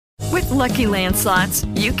Lucky Land Slots,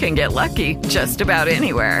 you can get lucky just about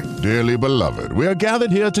anywhere. Dearly beloved, we are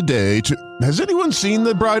gathered here today to... Has anyone seen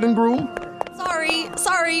the bride and groom?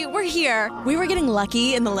 Sorry, we're here. We were getting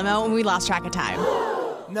lucky in the limo and we lost track of time.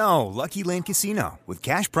 No, Lucky Land Casino, with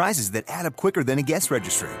cash prizes that add up quicker than a guest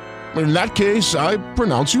registry. In that case, I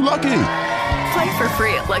pronounce you lucky. Play for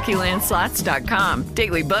free at LuckyLandSlots.com.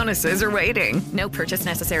 Daily bonuses are waiting. No purchase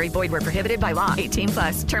necessary. Void where prohibited by law.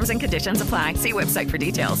 18+. Terms and conditions apply. See website for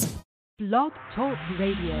details. Blog Talk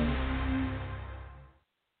Radio.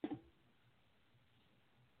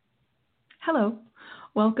 Hello.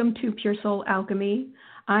 Welcome to Pure Soul Alchemy.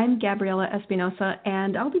 I'm Gabriela Espinosa,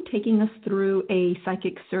 and I'll be taking us through a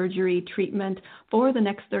psychic surgery treatment for the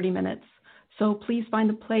next 30 minutes. So please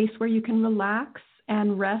find a place where you can relax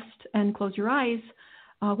and rest and close your eyes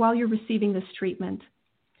while you're receiving this treatment.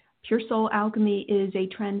 Pure Soul Alchemy is a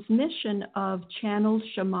transmission of channeled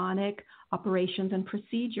shamanic operations and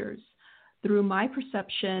procedures through my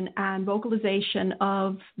perception and vocalization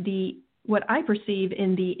of what I perceive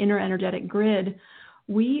in the inner energetic grid.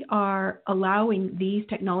 We are allowing these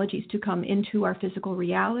technologies to come into our physical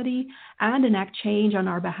reality and enact change on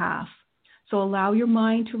our behalf. So allow your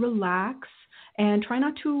mind to relax and try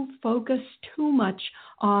not to focus too much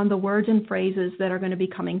on the words and phrases that are going to be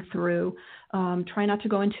coming through. Try not to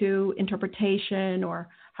go into interpretation or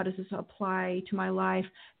how does this apply to my life.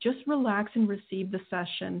 Just relax and receive the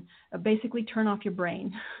session. Basically turn off your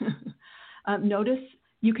brain.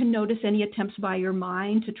 You can notice any attempts by your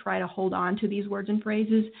mind to try to hold on to these words and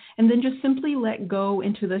phrases, and then just simply let go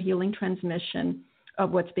into the healing transmission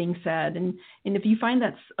of what's being said. And if you find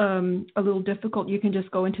that's a little difficult, you can just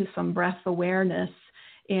go into some breath awareness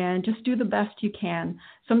and just do the best you can.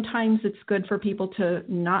 Sometimes it's good for people to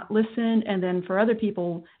not listen, and then for other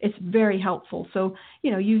people, it's very helpful. So,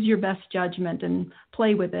 use your best judgment and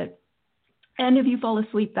play with it. And if you fall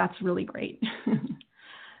asleep, that's really great.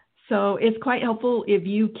 So it's quite helpful if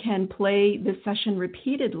you can play this session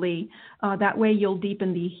repeatedly. That way you'll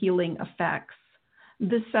deepen the healing effects.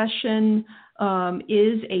 This session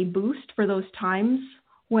is a boost for those times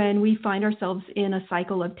when we find ourselves in a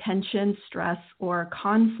cycle of tension, stress, or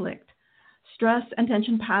conflict. Stress and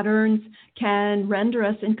tension patterns can render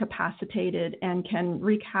us incapacitated and can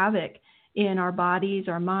wreak havoc in our bodies,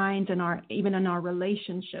 our minds, and even in our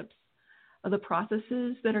relationships. The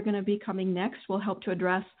processes that are going to be coming next will help to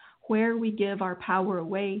address where we give our power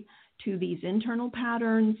away to these internal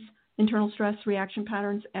patterns, internal stress reaction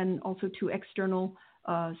patterns, and also to external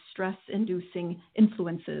stress-inducing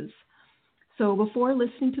influences. So before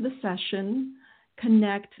listening to the session,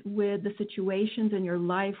 connect with the situations in your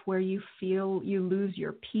life where you feel you lose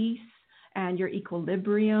your peace and your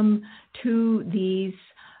equilibrium to these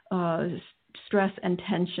stress and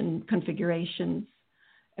tension configurations.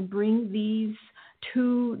 And bring these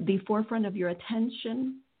to the forefront of your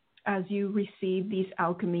attention as you receive these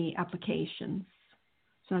alchemy applications.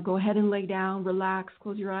 So now go ahead and lay down, relax,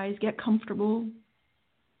 close your eyes, get comfortable.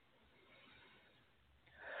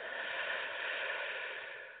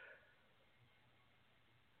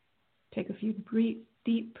 Take a few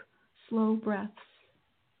deep, slow breaths.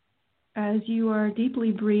 As you are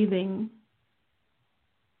deeply breathing,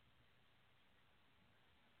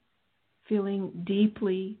 feeling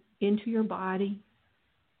deeply into your body,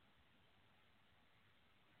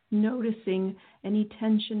 noticing any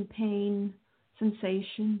tension, pain,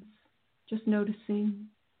 sensations, just noticing.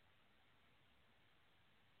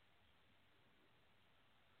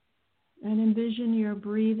 And envision your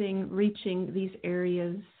breathing reaching these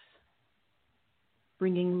areas,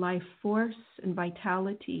 bringing life force and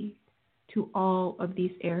vitality to all of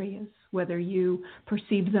these areas, whether you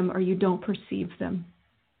perceive them or you don't perceive them.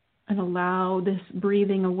 And allow this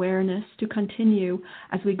breathing awareness to continue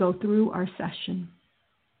as we go through our session.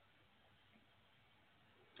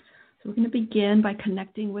 So we're going to begin by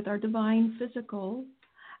connecting with our divine physical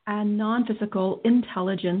and non-physical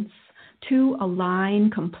intelligence to align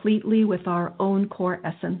completely with our own core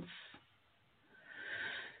essence.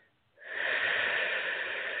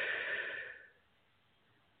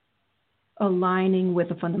 Aligning with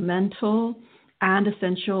the fundamental and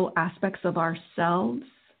essential aspects of ourselves,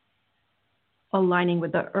 aligning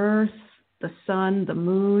with the earth, the sun, the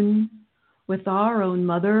moon, with our own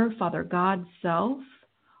Mother, Father God self,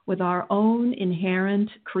 with our own inherent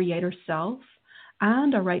creator self,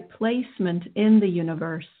 and our right placement in the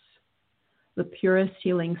universe. The purest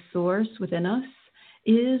healing source within us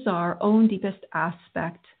is our own deepest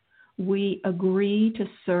aspect. We agree to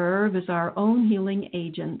serve as our own healing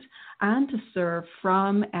agent and to serve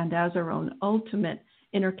from and as our own ultimate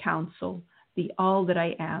inner counsel, the all that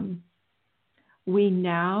I am. we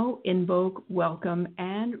now invoke, welcome,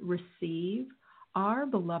 and receive our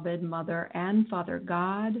beloved Mother and Father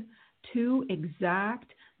God to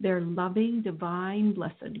exact their loving, divine,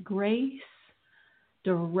 blessed grace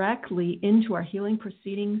directly into our healing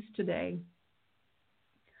proceedings today.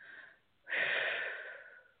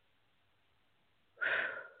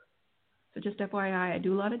 So just FYI, I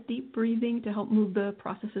do a lot of deep breathing to help move the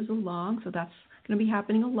processes along. So that's going to be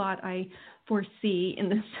happening a lot, I foresee, in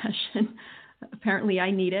this session. Apparently, I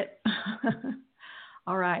need it.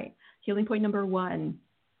 All right. Healing point number 1. I'm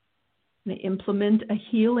going to implement a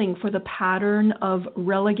healing for the pattern of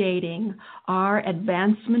relegating our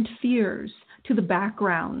advancement fears to the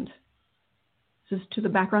background. Just to the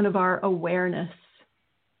background of our awareness,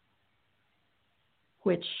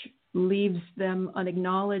 which leaves them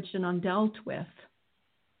unacknowledged and undealt with.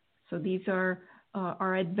 So these are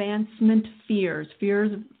our advancement fears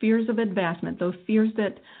of advancement, those fears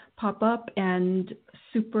that pop up and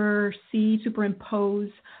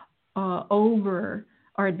superimpose over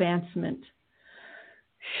our advancement.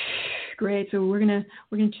 Great. So we're gonna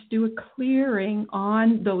just do a clearing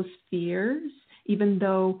on those fears, even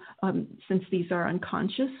though since these are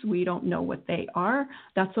unconscious, we don't know what they are.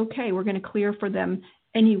 That's okay. We're going to clear for them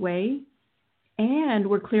anyway, and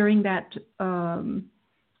we're clearing that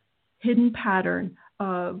hidden pattern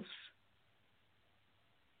of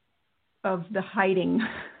the hiding,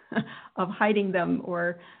 of hiding them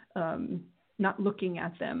or not looking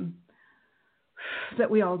at them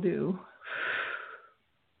that we all do.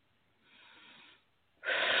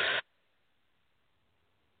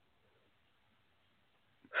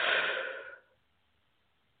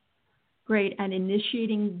 Great, and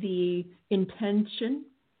initiating the intention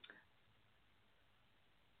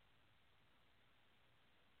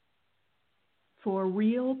for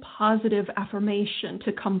real positive affirmation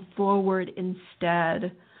to come forward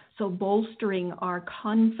instead. So bolstering our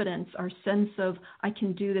confidence, our sense of, I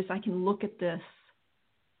can do this, I can look at this.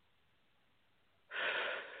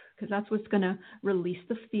 Because that's what's going to release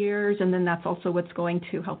the fears, and then that's also what's going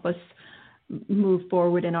to help us move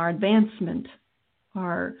forward in our advancement,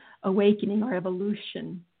 our awakening, our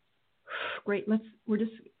evolution. Great, we're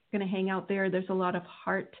just going to hang out there. There's a lot of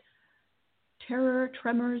heart terror,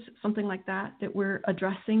 tremors, something like that we're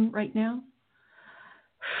addressing right now.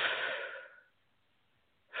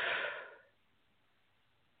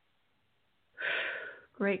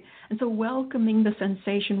 Great. And so welcoming the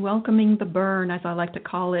sensation, welcoming the burn, as I like to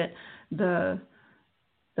call it, the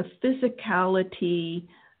physicality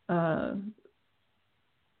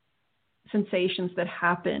sensations that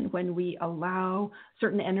happen when we allow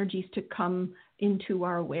certain energies to come into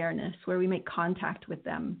our awareness, where we make contact with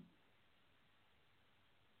them.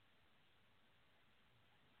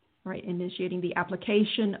 Right, initiating the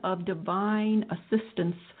application of divine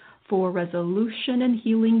assistance for resolution and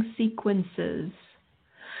healing sequences.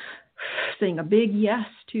 Saying a big yes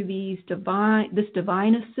to this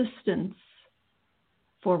divine assistance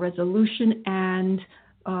for resolution and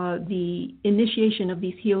the initiation of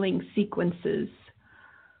these healing sequences.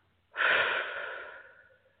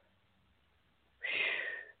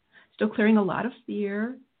 Still clearing a lot of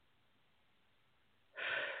fear.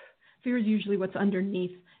 Fear is usually what's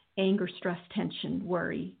underneath anger, stress, tension,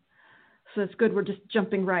 worry. So it's good. We're just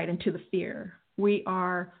jumping right into the fear. We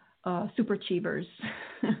are super achievers.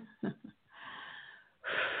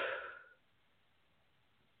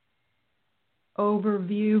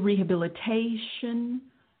 Overview, rehabilitation,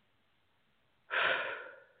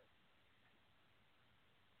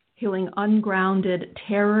 healing ungrounded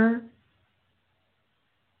terror.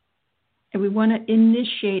 And we want to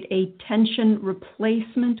initiate a tension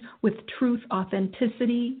replacement with truth,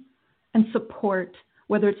 authenticity, and support,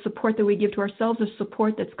 whether it's support that we give to ourselves or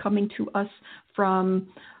support that's coming to us from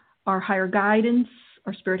our higher guidance,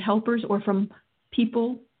 our spirit helpers, or from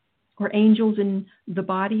people or angels in the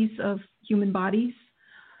bodies of human bodies,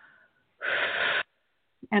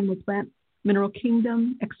 animal, plant, mineral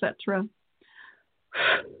kingdom, etc.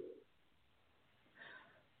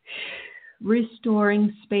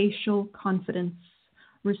 Restoring spatial confidence,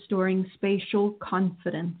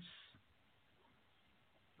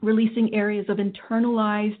 releasing areas of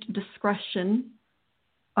internalized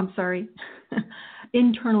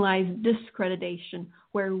internalized discreditation,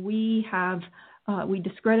 where we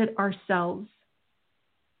discredit ourselves.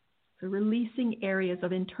 So releasing areas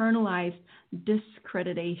of internalized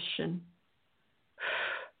discreditation,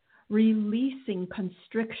 releasing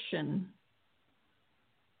constriction,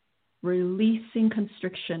 releasing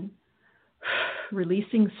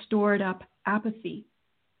stored up apathy,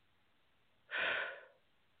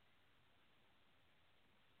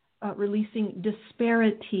 releasing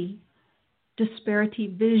disparity, disparity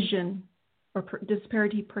vision or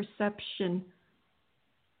disparity perception.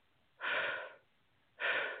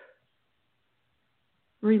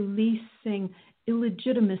 Releasing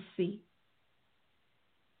illegitimacy.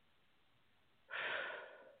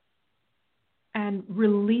 And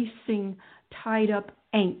releasing tied up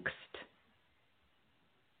angst.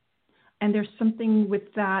 And there's something with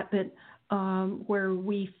that where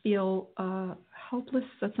we feel helpless,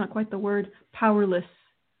 that's not quite the word, powerless,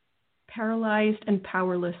 paralyzed and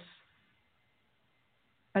powerless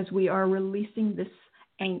as we are releasing this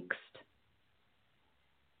angst.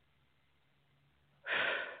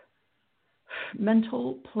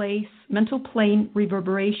 Mental plane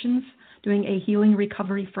reverberations, doing a healing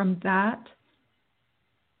recovery from that.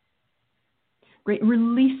 Great,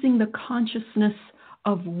 releasing the consciousness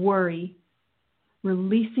of worry.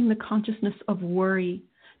 Releasing the consciousness of worry,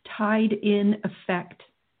 tied in effect.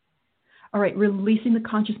 All right, releasing the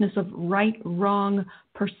consciousness of right-wrong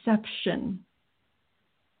perception.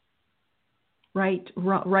 Right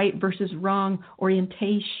versus wrong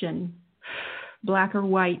orientation. Black or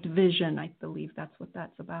white vision, I believe that's what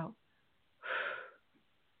that's about.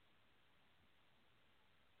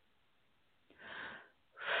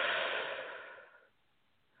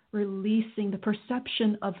 Releasing the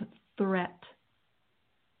perception of threat.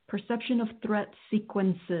 Perception of threat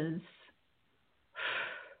sequences.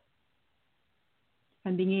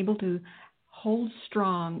 And being able to hold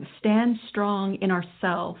strong, stand strong in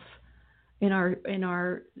ourself, in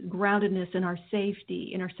our groundedness, in our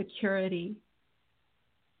safety, in our security.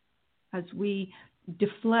 As we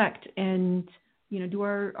deflect and do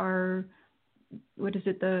our what is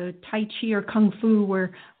it, the Tai Chi or Kung Fu,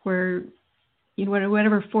 where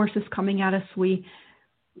whatever force is coming at us, we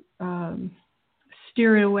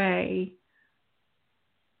steer it away.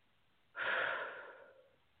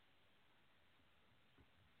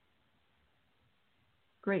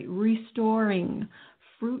 Great, restoring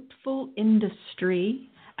fruitful industry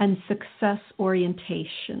and success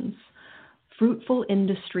orientations. Fruitful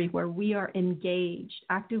industry where we are engaged,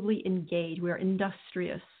 actively engaged, we are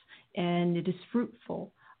industrious, and it is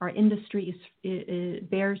fruitful. Our industry it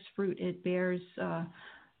bears fruit, it bears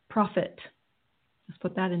profit. Let's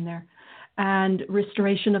put that in there. And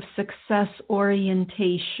restoration of success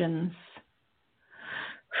orientations.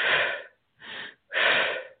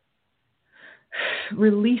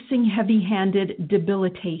 Releasing heavy-handed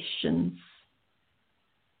debilitations.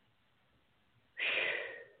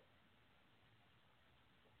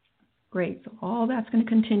 Great. So all that's going to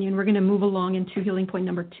continue, and we're going to move along into healing point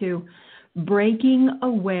number 2. Breaking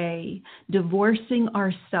away, divorcing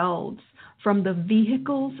ourselves from the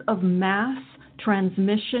vehicles of mass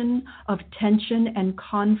transmission of tension and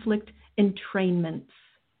conflict entrainments.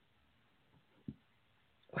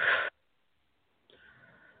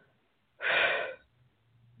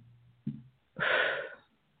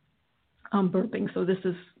 I'm burping, so this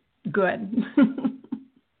is good.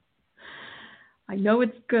 I know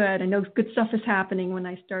it's good. I know good stuff is happening when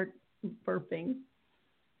I start burping.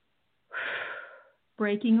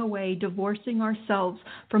 Breaking away, divorcing ourselves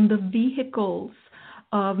from the vehicles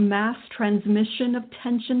of mass transmission of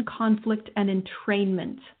tension, conflict, and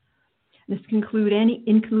entrainment. This can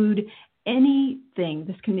include anything.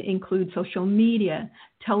 This can include social media,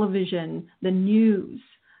 television, the news,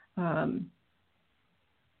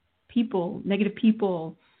 people, negative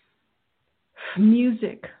people,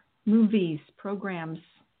 music, movies, programs.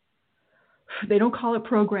 They don't call it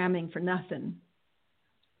programming for nothing.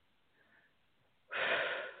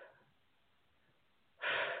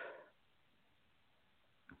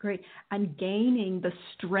 Great. And gaining the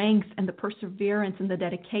strength and the perseverance and the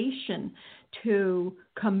dedication to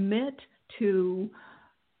commit to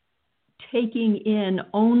taking in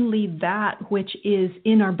only that which is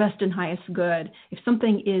in our best and highest good. If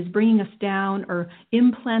something is bringing us down or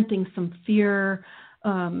implanting some fear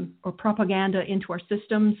or propaganda into our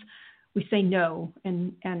systems, we say no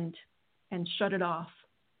and shut it off.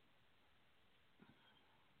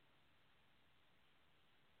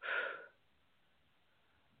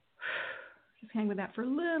 Just hang with that for a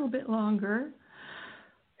little bit longer.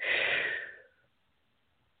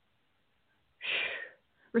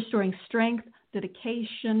 Restoring strength,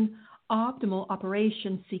 dedication, optimal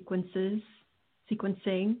operation sequencing,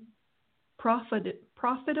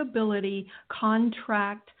 profitability,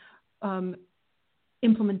 contract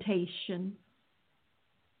implementation.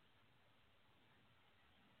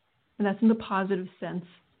 And that's in the positive sense.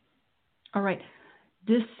 All right.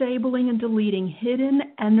 Disabling and deleting hidden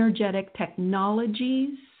energetic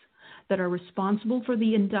technologies that are responsible for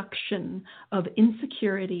the induction of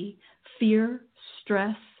insecurity, fear,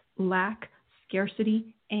 stress, lack,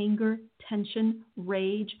 scarcity, anger, tension,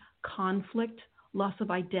 rage, conflict, loss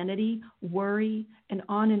of identity, worry, and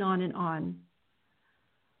on and on and on.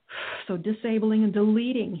 So disabling and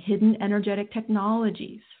deleting hidden energetic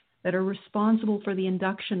technologies that are responsible for the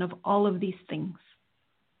induction of all of these things.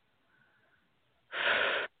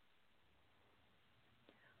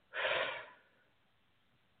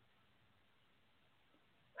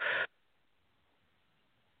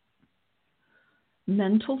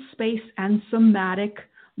 Mental space and somatic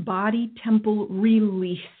body temple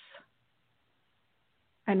release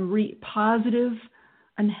and positive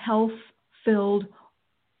and health-filled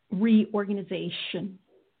reorganization.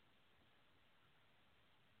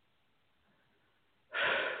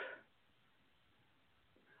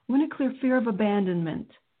 I want to clear fear of abandonment,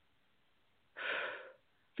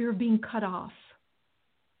 fear of being cut off.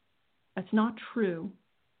 That's not true.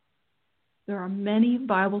 There are many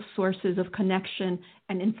viable sources of connection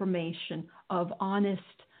and information, of honest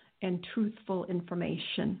and truthful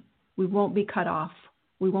information. We won't be cut off.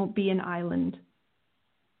 We won't be an island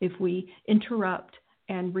if we interrupt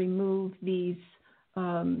and remove these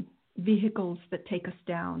vehicles that take us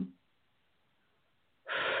down.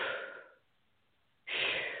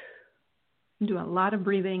 I'm doing a lot of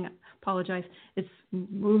breathing. Apologize. It's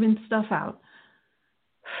moving stuff out.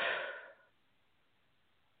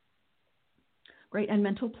 Great. And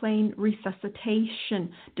mental plane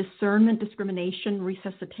resuscitation, discernment, discrimination,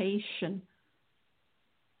 resuscitation.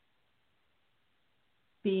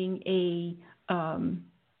 Being a, a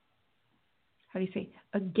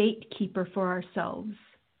gatekeeper for ourselves.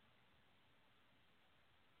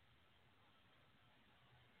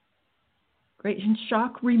 Great. And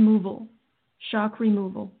shock removal,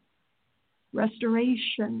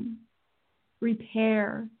 restoration,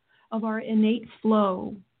 repair of our innate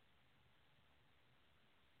flow,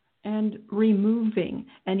 and removing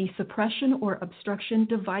any suppression or obstruction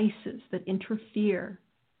devices that interfere.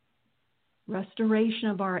 Restoration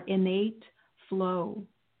of our innate flow,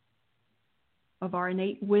 of our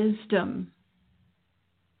innate wisdom.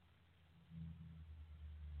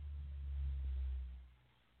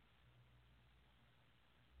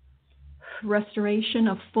 Restoration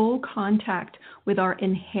of full contact with our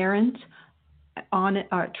inherent,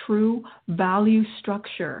 our true value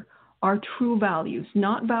structure, our true values,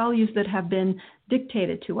 not values that have been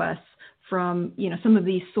dictated to us from, some of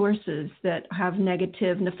these sources that have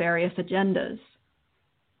negative, nefarious agendas.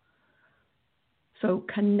 So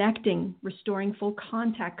connecting, restoring full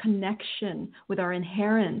contact, connection with our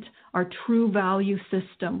inherent, our true value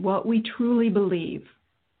system, what we truly believe,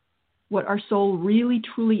 what our soul really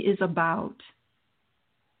truly is about.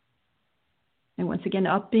 And once again,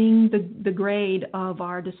 upping the grade of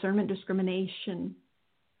our discernment, discrimination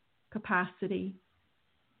capacity.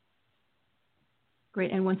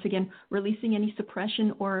 Great. And once again, releasing any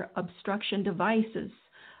suppression or obstruction devices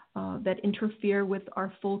that interfere with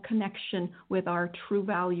our full connection with our true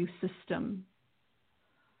value system.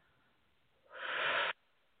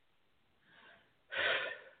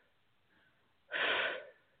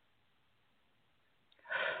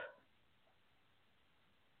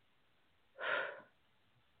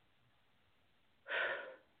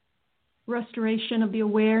 Restoration of the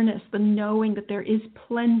awareness, the knowing that there is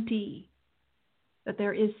plenty, that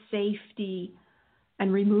there is safety,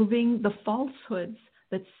 and removing the falsehoods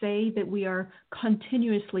that say that we are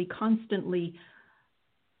continuously, constantly,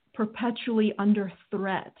 perpetually under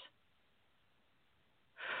threat.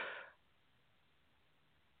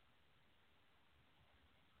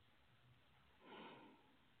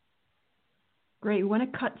 Great. We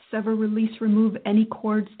want to cut, sever, release, remove any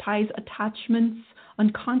cords, ties, attachments,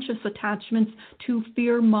 unconscious attachments to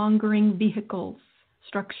fear-mongering vehicles,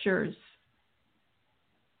 structures,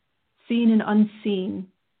 seen and unseen,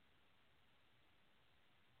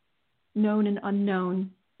 known and unknown,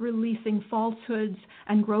 releasing falsehoods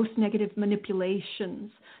and gross negative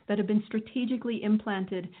manipulations that have been strategically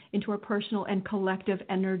implanted into our personal and collective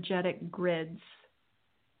energetic grids.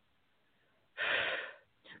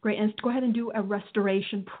 Great, and let's go ahead and do a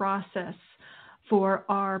restoration process for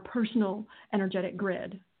our personal energetic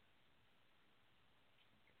grid.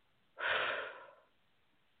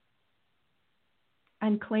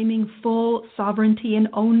 And claiming full sovereignty and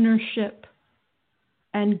ownership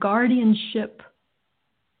and guardianship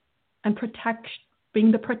and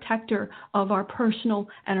being the protector of our personal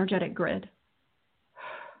energetic grid.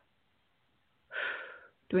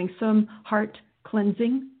 Doing some heart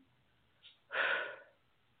cleansing.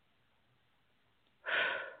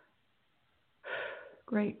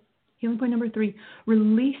 Great. Healing point number 3,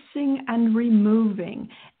 releasing and removing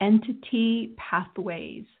entity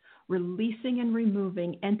pathways. Releasing and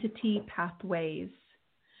removing entity pathways.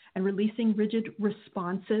 and releasing rigid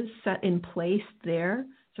responses set in place there.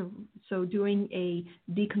 So doing a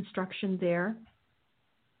deconstruction there.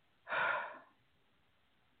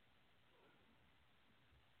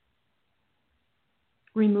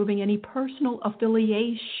 Removing any personal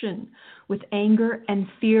affiliation with anger and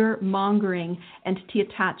fear-mongering entity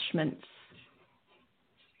attachments.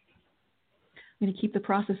 I'm going to keep the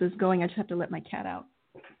processes going. I just have to let my cat out.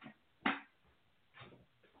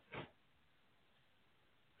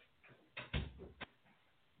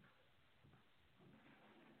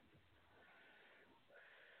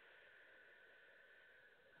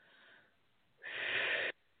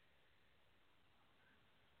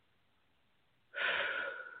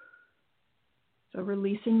 So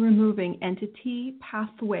releasing, removing entity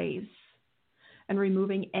pathways and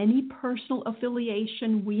removing any personal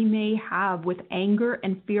affiliation we may have with anger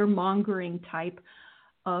and fear-mongering type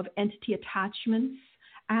of entity attachments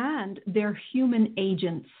and their human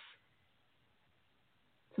agents.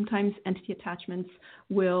 Sometimes entity attachments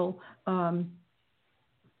will,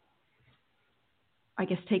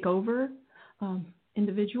 take over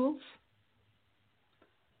individuals.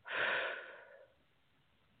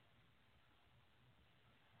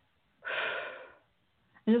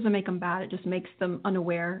 It doesn't make them bad. It just makes them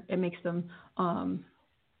unaware. It makes them,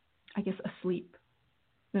 asleep.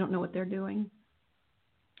 They don't know what they're doing.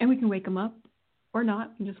 And we can wake them up or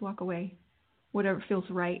not and just walk away. Whatever feels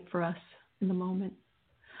right for us in the moment.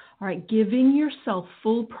 All right, giving yourself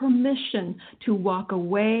full permission to walk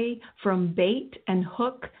away from bait and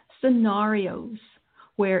hook scenarios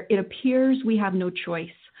where it appears we have no choice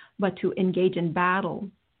but to engage in battle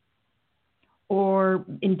or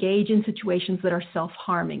engage in situations that are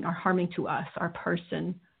self-harming, are harming to us, our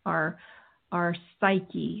person, our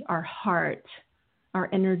psyche, our heart, our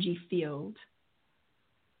energy field.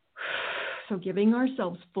 So giving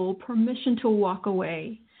ourselves full permission to walk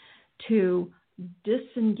away, to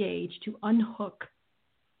disengage, to unhook,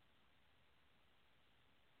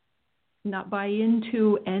 not buy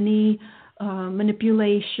into any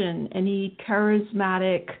manipulation, any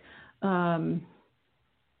charismatic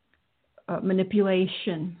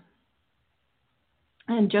manipulation,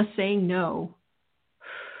 and just saying no.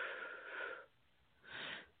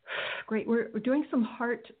 Great. We're doing some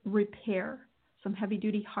heart repair, some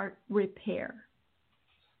heavy-duty heart repair.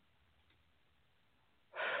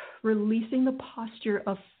 Releasing the posture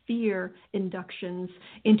of fear inductions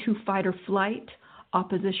into fight or flight,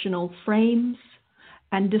 oppositional frames,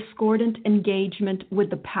 and discordant engagement with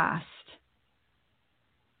the past.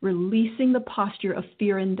 Releasing the posture of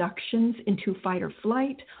fear inductions into fight or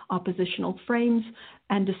flight, oppositional frames,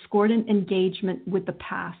 and discordant engagement with the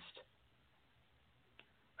past.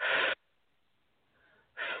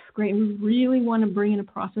 Great. We really want to bring in a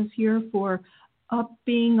process here for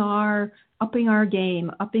upping our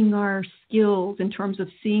game, upping our skills in terms of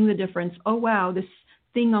seeing the difference. Oh, wow, this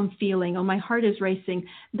thing I'm feeling, oh, my heart is racing.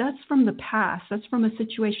 That's from the past. That's from a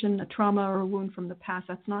situation, a trauma or a wound from the past.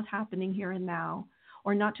 That's not happening here and now,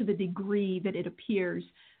 or not to the degree that it appears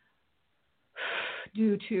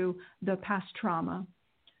due to the past trauma.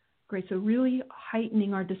 Great. So really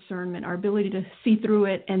heightening our discernment, our ability to see through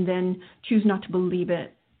it and then choose not to believe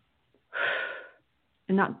it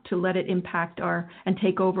and not to let it impact and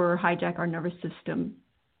take over or hijack our nervous system.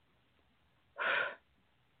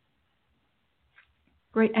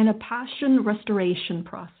 Great. And a passion restoration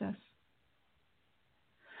process.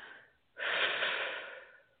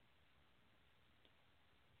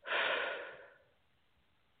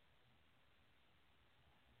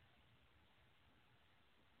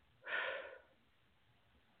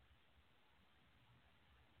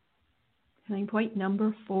 Point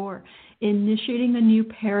number 4, initiating a new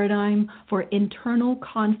paradigm for internal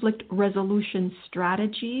conflict resolution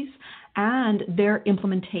strategies and their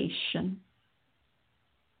implementation.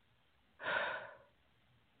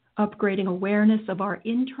 Upgrading awareness of our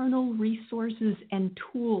internal resources and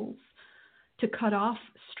tools to cut off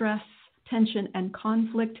stress, tension, and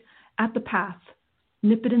conflict at the path.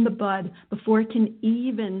 Nip it in the bud before it can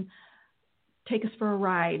even take us for a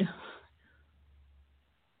ride.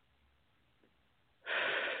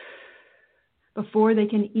 Before they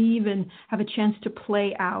can even have a chance to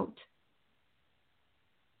play out.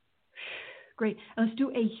 Great. Let's do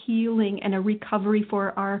a healing and a recovery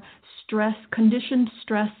for our conditioned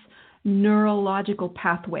stress neurological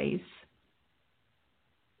pathways.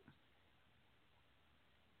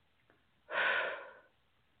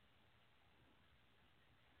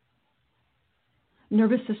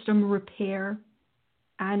 Nervous system repair,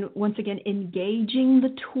 and once again, engaging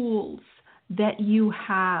the tools that you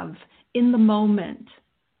have in the moment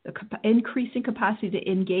the increasing capacity to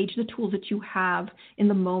engage the tools that you have in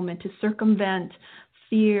the moment to circumvent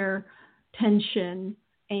fear, tension,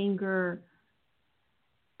 anger,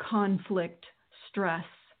 conflict, stress.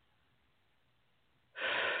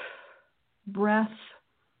 Breath,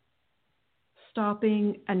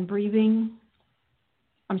 stopping and breathing.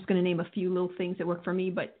 I'm just going to name a few little things that work for me,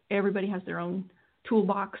 but everybody has their own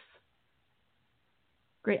toolbox.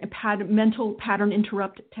 Great. Mental pattern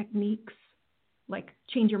interrupt techniques, like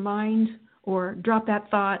change your mind or drop that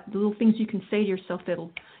thought, the little things you can say to yourself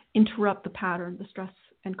that'll interrupt the pattern, the stress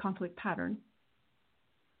and conflict pattern.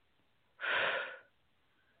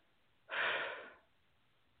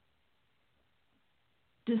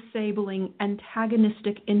 Disabling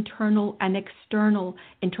antagonistic internal and external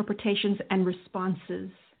interpretations and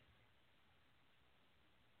responses.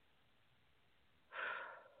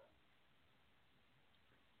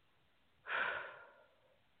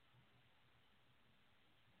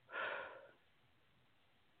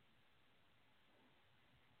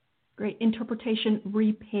 Great. Interpretation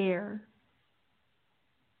repair.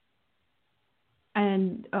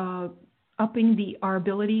 And upping our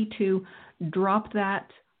ability to drop that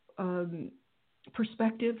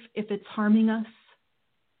perspective if it's harming us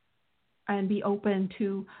and be open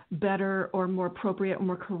to better or more appropriate or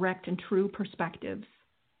more correct and true perspectives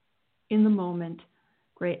in the moment.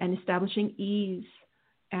 Great. And establishing ease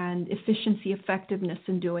and efficiency, effectiveness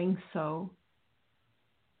in doing so.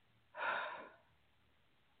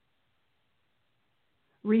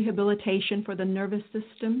 Rehabilitation for the nervous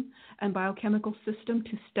system and biochemical system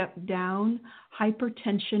to step down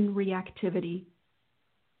hypertension reactivity.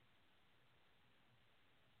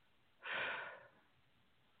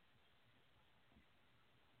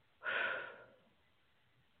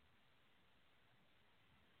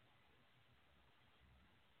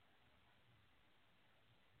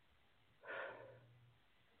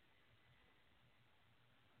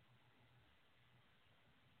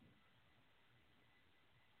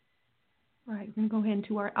 All right, we're going to go ahead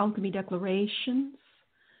into our alchemy declarations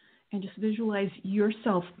and just visualize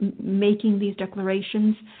yourself making these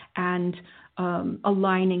declarations and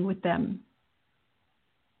aligning with them.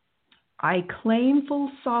 I claim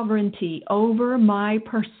full sovereignty over my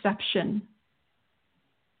perception.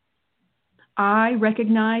 I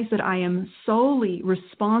recognize that I am solely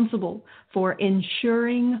responsible for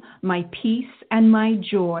ensuring my peace and my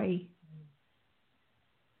joy.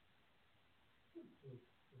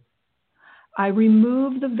 I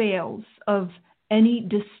remove the veils of any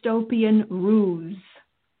dystopian ruse.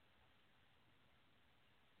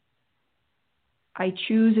 I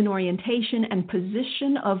choose an orientation and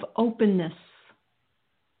position of openness.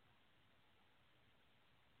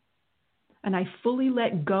 And I fully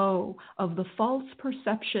let go of the false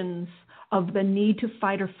perceptions of the need to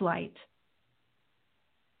fight or flight.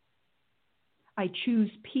 I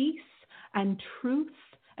choose peace and truth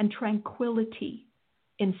and tranquility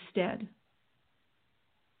instead.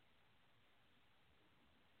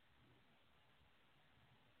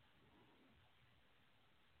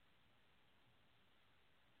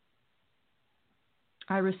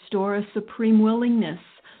 I restore a supreme willingness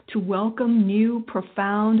to welcome new,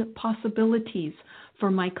 profound possibilities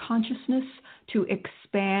for my consciousness to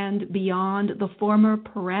expand beyond the former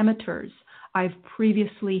parameters I've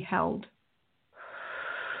previously held.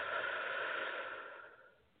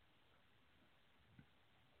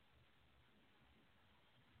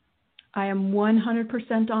 I am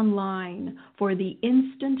 100% online for the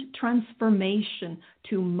instant transformation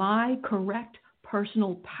to my correct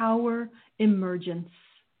personal power emergence.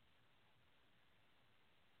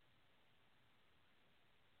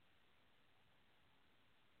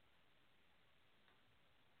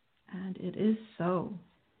 And it is so.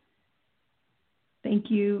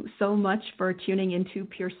 Thank you so much for tuning into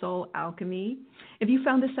Pure Soul Alchemy. If you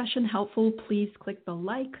found this session helpful, please click the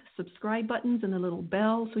like, subscribe buttons, and the little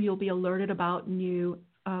bell so you'll be alerted about new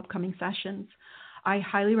upcoming sessions. I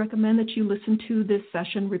highly recommend that you listen to this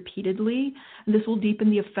session repeatedly, and this will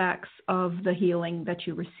deepen the effects of the healing that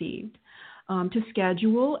you received. To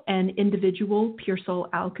schedule an individual Pure Soul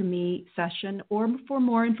Alchemy session or for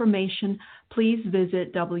more information, please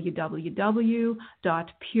visit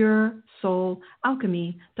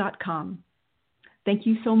www.puresoulalchemy.com. Thank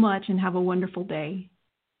you so much and have a wonderful day.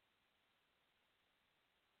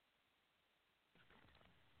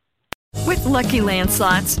 With Lucky Land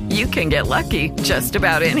Slots, you can get lucky just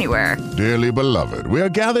about anywhere. Dearly beloved, we are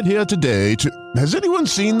gathered here today to... Has anyone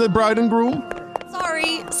seen the bride and groom?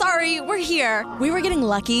 Sorry, we're here. We were getting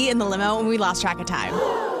lucky in the limo and we lost track of time.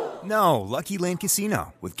 No, Lucky Land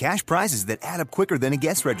Casino, with cash prizes that add up quicker than a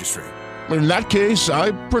guest registry. In that case,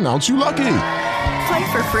 I pronounce you lucky.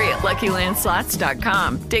 Play for free at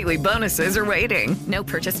LuckyLandSlots.com. Daily bonuses are waiting. No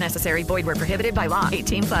purchase necessary. Void where prohibited by law.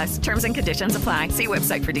 18 plus. Terms and conditions apply. See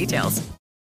website for details.